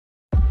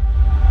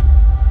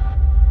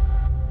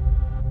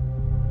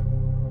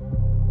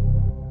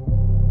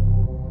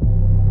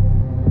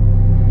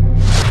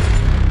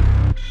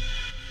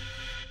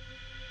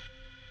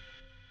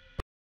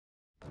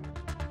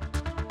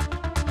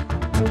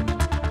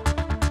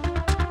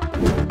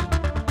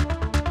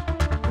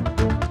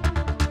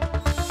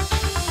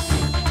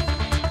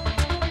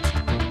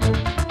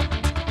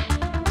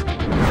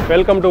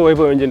Welcome to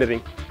Vaibhav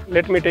Engineering.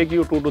 Let me take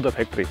you to the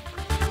factory.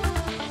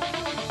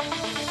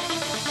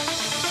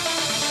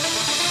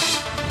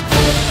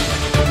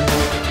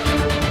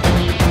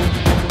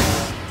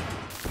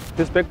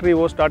 This factory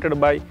was started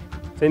by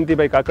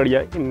Sentibhai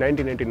Kakadia in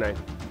 1989.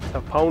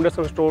 The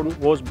foundation stone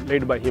was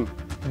laid by him.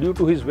 Due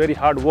to his very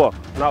hard work,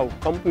 now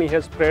company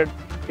has spread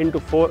into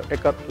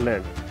 4-acre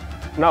land.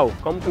 Now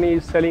company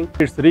is selling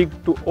its rig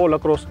to all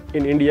across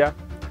in India,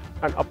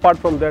 and apart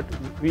from that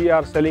we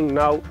are selling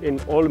now in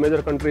all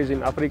major countries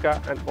in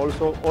Africa and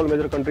also all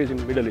major countries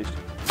in Middle East.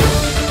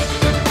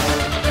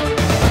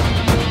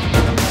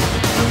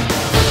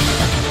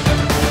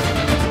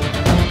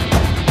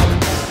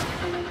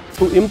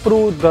 To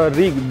improve the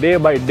rig day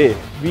by day,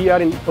 we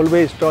are in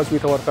always touch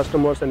with our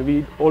customers, and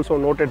we also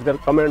noted their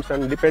comments,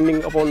 and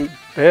depending upon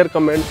their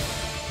comments,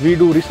 we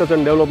do research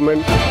and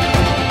development.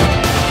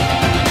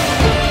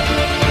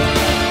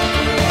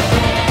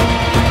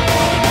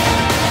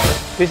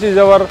 This is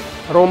our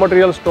raw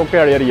material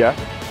stockyard area.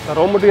 The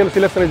raw material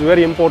selection is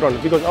very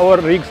important because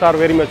our rigs are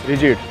very much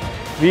rigid.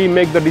 We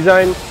make the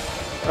design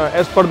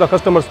as per the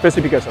customer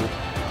specification.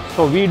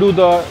 So we do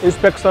the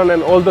inspection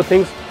and all the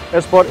things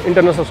as per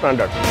international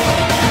standard.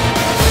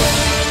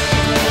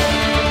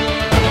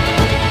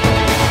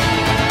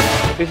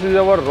 This is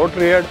our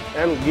rotary head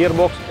and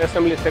gearbox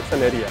assembly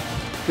section area.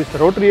 This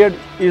rotary head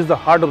is the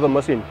heart of the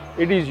machine.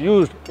 It is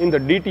used in the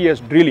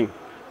DTS drilling.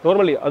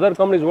 Normally other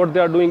companies, what they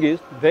are doing is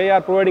they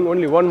are providing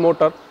only one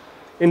motor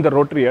in the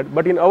rotary head,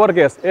 but in our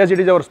case, as it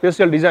is our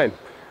special design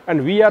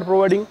and we are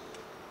providing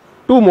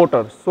 2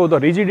 motors, so the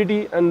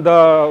rigidity and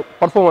the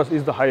performance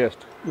is the highest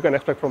you can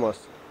expect from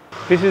us.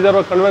 This is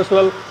our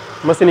conventional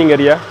machining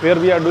area where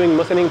we are doing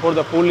machining for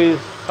the pulleys,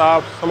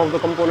 shafts, some of the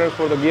components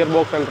for the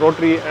gearbox and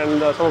rotary,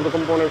 and some of the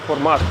components for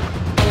mast.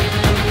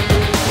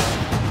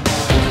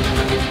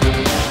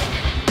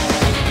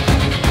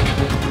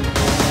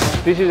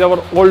 This is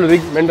our old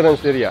rig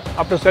maintenance area.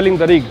 After selling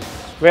the rig,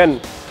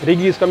 when rig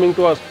is coming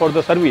to us for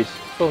the service,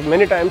 so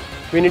many times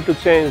we need to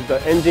change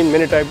the engine,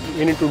 many times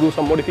we need to do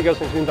some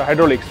modifications in the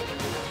hydraulics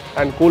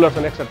and coolers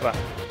and etc.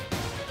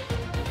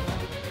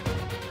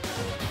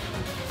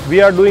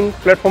 We are doing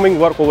platforming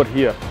work over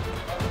here.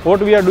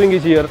 What we are doing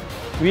is here,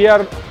 we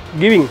are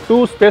giving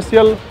 2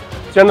 special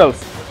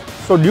channels.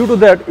 So due to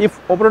that, if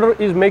operator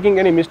is making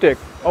any mistake,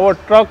 our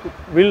truck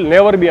will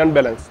never be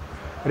unbalanced.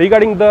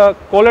 Regarding the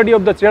quality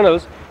of the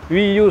channels,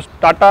 we use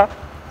Tata,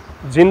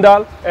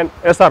 Jindal and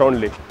SR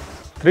only.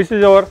 This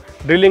is our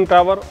drilling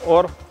tower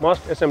or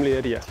mast assembly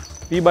area.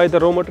 We buy the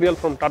raw material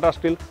from Tata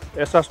Steel,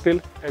 SR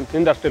Steel and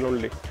Jindal Steel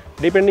only.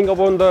 Depending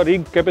upon the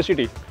rig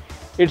capacity,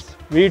 its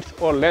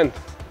width or length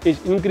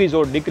is increase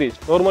or decrease.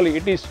 Normally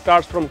it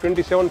starts from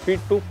 27 feet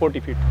to 40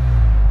 feet.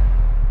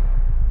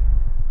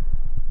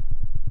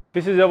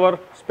 This is our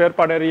spare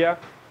part area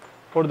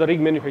for the rig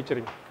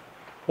manufacturing.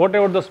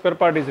 Whatever the spare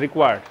part is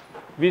required,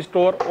 we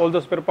store all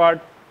the spare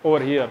part over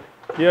here.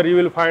 Here you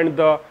will find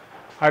the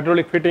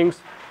hydraulic fittings,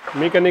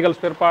 mechanical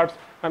spare parts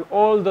and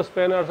all the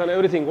spanners and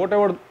everything,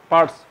 whatever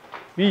parts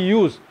we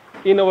use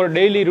in our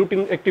daily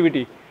routine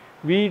activity,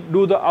 we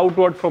do the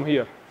outward from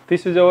here.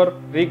 This is our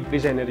rig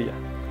design area.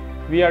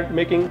 We are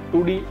making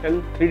 2D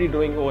and 3D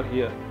drawing over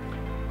here.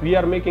 We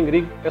are making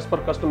rig as per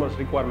customer's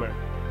requirement.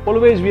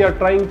 Always we are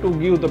trying to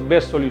give the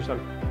best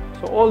solution.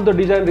 So all the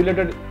design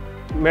related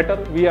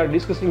matter we are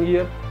discussing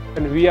here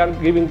and we are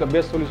giving the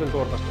best solution to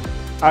our customer.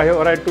 I have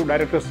arrived to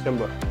Director's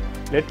Chamber.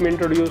 Let me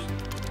introduce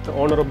the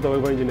owner of the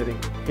Vaibhav Engineering.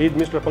 He is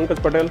Mr.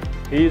 Pankaj Patel.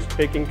 He is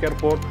taking care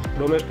for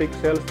domestic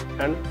sales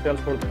and sales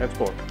for the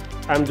export.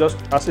 I am just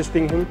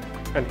assisting him,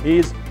 and he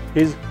is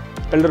his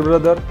elder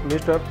brother,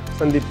 Mr.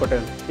 Sandeep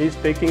Patel. He is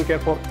taking care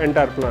for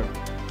entire plant.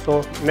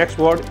 So next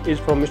word is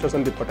from Mr.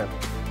 Sandeep Patel.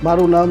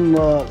 મારું નામ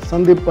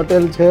સંદીપ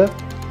પટેલ છે.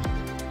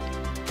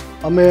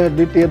 અમે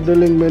DTS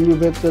Driling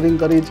manufacturing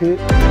કરી છે.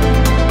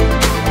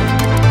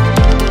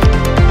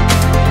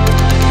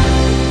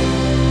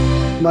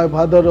 My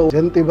father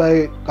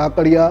Jayantibhai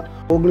Kakadiya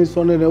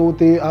 1990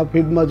 થી આ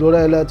ફિલ્ડમાં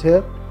જોડાયેલા છે.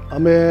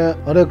 અમે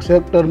હરેક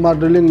સેક્ટરમાં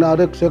ડ્રિલિંગના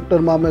હરેક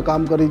સેક્ટરમાં અમે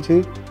કામ કરી છીએ.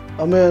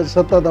 અમે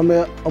સતત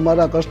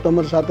અમારા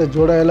કસ્ટમર સાથે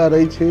જોડાયેલા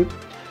રહી છીએ.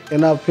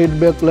 એના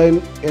ફીડબેક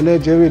લઈને એને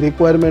જેવી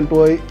રિક્વાયરમેન્ટ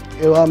હોય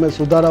એવા અમે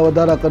સુધારા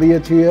વધારા કરીએ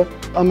છીએ.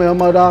 અમે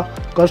અમારા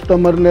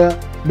કસ્ટમરને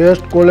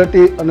બેસ્ટ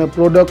ક્વોલિટી અને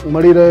પ્રોડક્ટ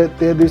મળી રહે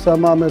તે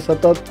દિશામાં અમે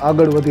સતત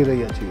આગળ વધી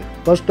રહ્યા છીએ.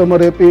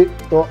 કસ્ટમર હેપી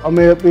તો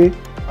અમે હેપી.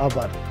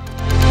 આભાર.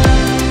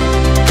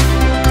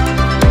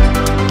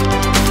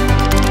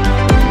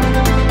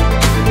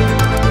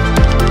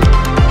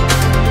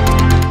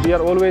 We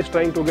are always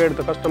trying to get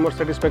the customer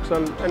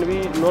satisfaction, and we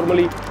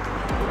normally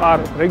are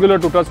regular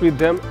to touch with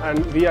them, and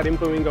we are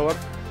improving our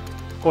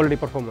quality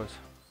performance.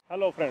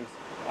 Hello friends,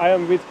 I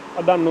am with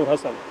Adan Noor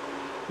Hassan.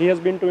 He has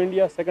been to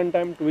India second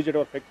time to visit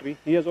our factory.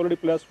 He has already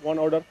placed one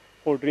order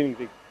for drilling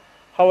rig.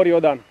 How are you,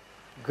 Adan?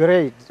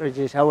 Great,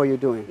 Rajesh. How are you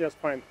doing? Yes,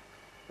 fine.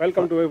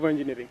 Welcome to Vaibhav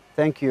Engineering.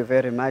 Thank you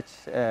very much.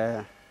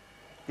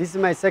 This is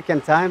my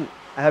second time.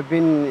 I have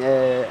been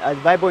at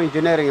Vaibhav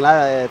Engineering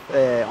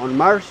on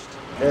March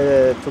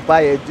to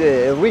buy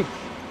a rig.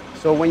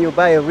 So when you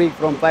buy a rig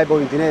from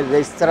Vaibhav Engineering,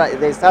 they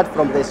start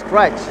from the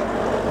scratch,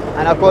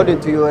 and according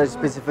to your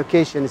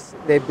specifications,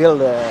 they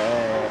build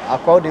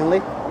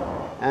accordingly.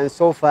 And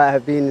so far, I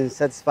have been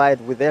satisfied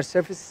with their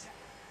service.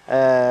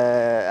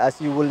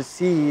 As you will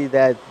see,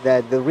 that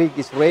the rig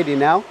is ready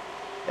now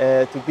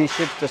to be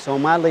shipped to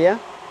Somalia,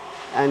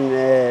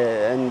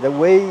 and the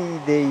way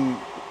they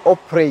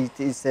operate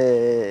is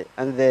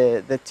and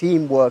the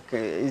teamwork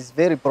is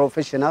very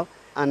professional,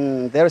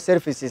 and their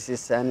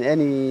services and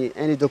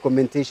any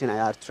documentation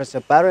are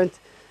transparent.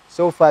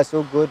 So far,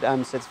 so good.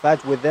 I'm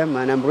satisfied with them,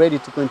 and I'm ready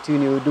to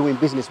continue doing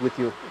business with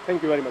you.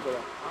 Thank you very much.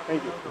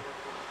 Thank you.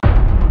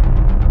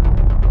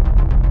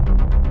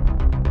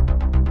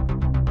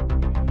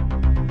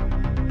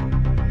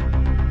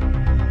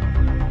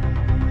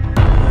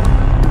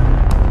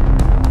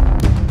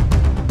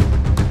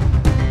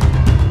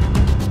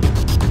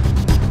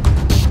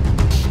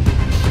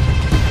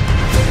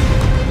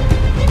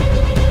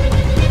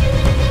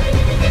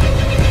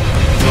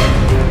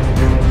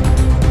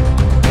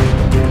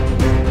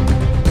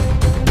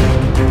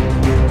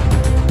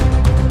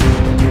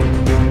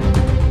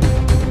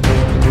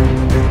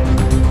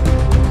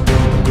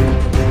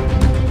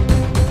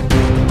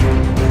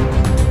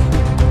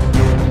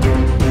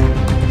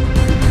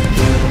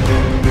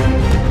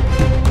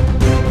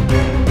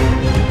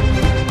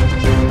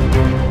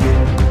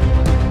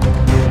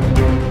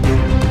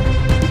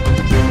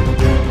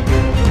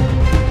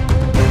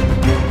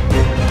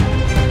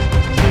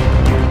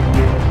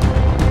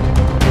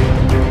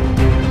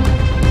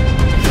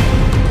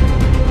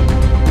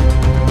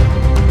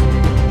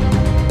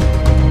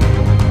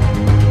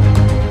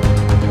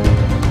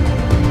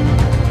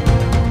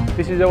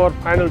 This is our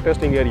final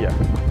testing area.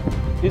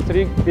 This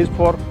rig is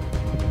for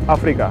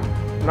Africa.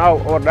 Now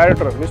our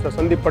director, Mr.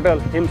 Sandeep Patel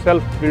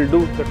himself will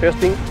do the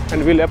testing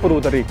and will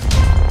approve the rig.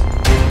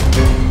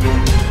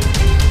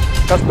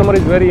 Customer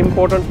is very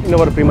important in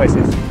our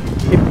premises.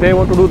 If they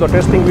want to do the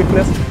testing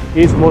witness,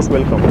 he is most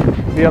welcome.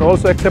 We are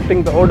also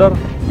accepting the order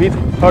with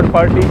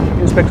third-party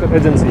inspection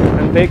agency,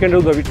 and they can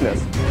do the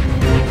witness.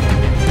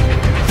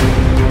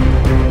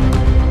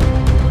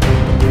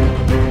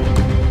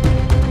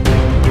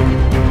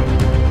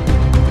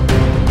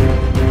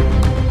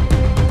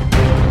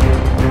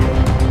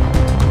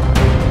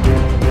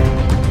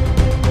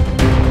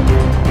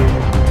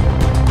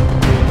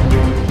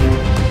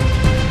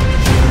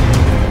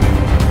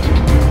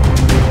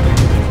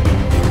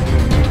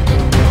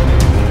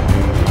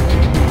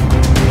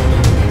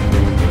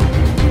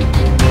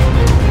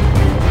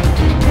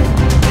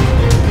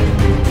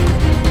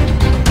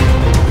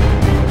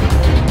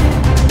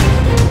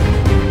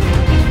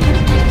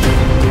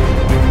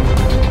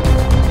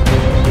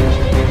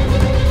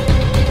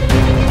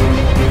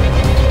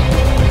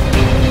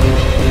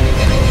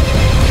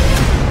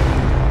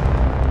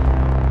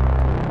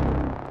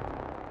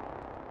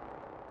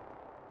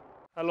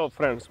 Hello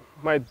friends,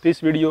 this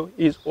video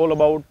is all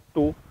about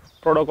two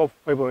product of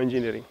Vaibhav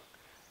Engineering.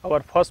 Our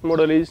first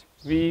model is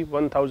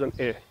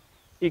Ve2000A.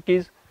 It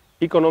is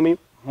economy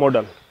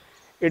model.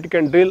 It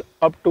can drill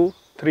up to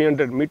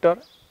 300 meter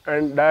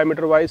and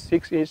diameter wise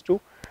 6 inch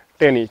to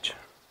 10 inch.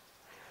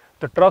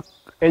 The truck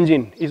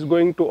engine is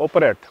going to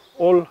operate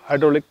all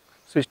hydraulic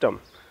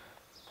system.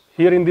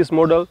 Here in this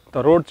model,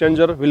 the rod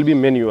changer will be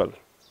manual.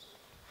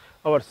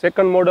 Our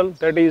second model,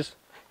 that is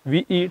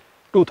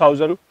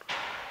Ve2000,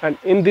 and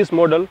in this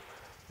model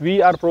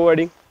we are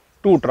providing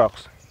two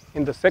trucks.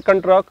 In the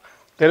second truck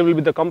there will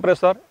be the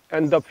compressor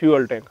and the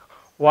fuel tank,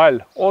 while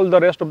all the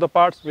rest of the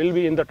parts will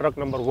be in the truck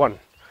number 1.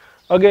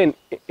 Again,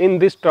 in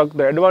this truck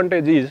the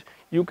advantage is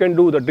you can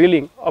do the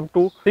drilling up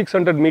to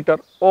 600 meter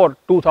or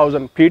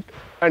 2000 feet,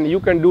 and you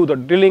can do the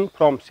drilling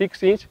from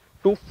 6 inch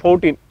to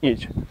 14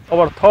 inch.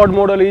 Our third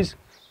model is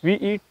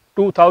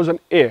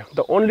Ve2000A.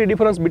 The only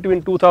difference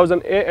between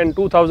 2000A and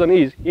 2000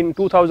 is in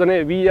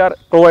 2000A we are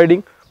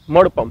providing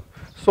mud pump.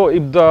 So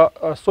if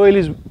the soil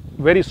is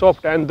very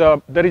soft and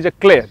there is a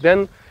clay,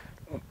 then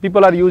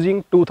people are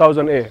using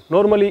 2000A.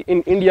 Normally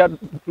in India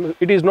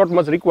it is not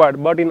much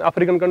required, but in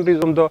African countries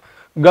from the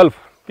Gulf,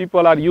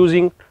 people are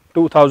using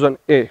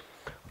 2000A.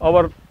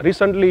 Our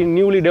recently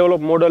newly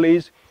developed model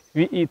is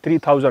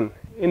Ve3000.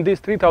 In this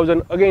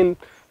 3000 again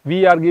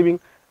we are giving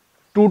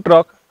two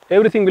truck.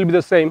 Everything will be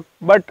the same,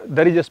 but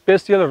there is a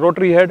special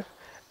rotary head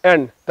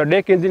and the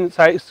deck engine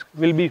size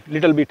will be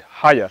little bit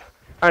higher.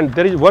 And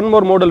there is one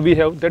more model we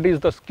have, that is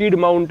the skid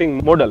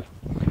mounting model.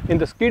 In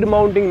the skid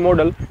mounting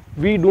model,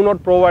 we do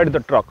not provide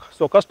the truck.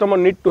 So customer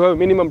need to have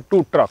minimum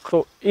 2 trucks.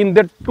 So in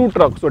that 2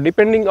 trucks, so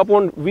depending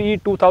upon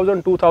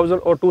Ve2000, 2000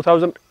 or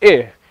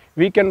 2000A,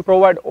 we can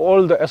provide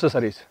all the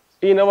accessories.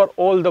 In our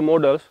all the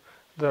models,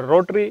 the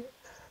rotary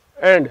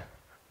and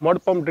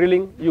mud pump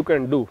drilling you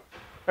can do.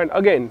 And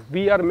again,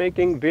 we are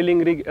making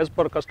drilling rig as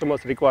per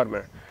customer's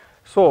requirement.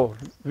 So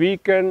we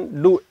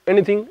can do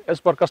anything as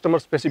per customer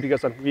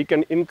specification. We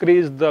can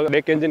increase the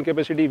deck engine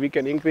capacity, we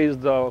can increase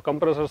the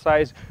compressor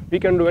size, we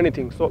can do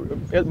anything. So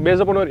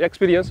based upon our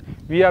experience,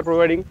 we are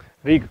providing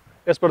rig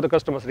as per the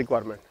customer's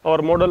requirement.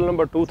 Our model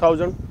number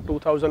 2000,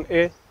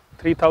 2000A,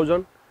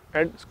 3000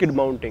 and skid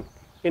mounting.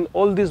 In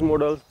all these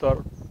models,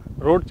 the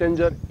road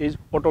changer is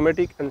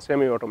automatic and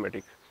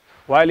semi-automatic,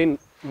 while in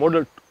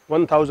model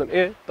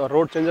 1000A, the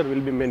road changer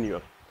will be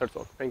manual. That's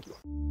all. Thank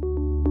you.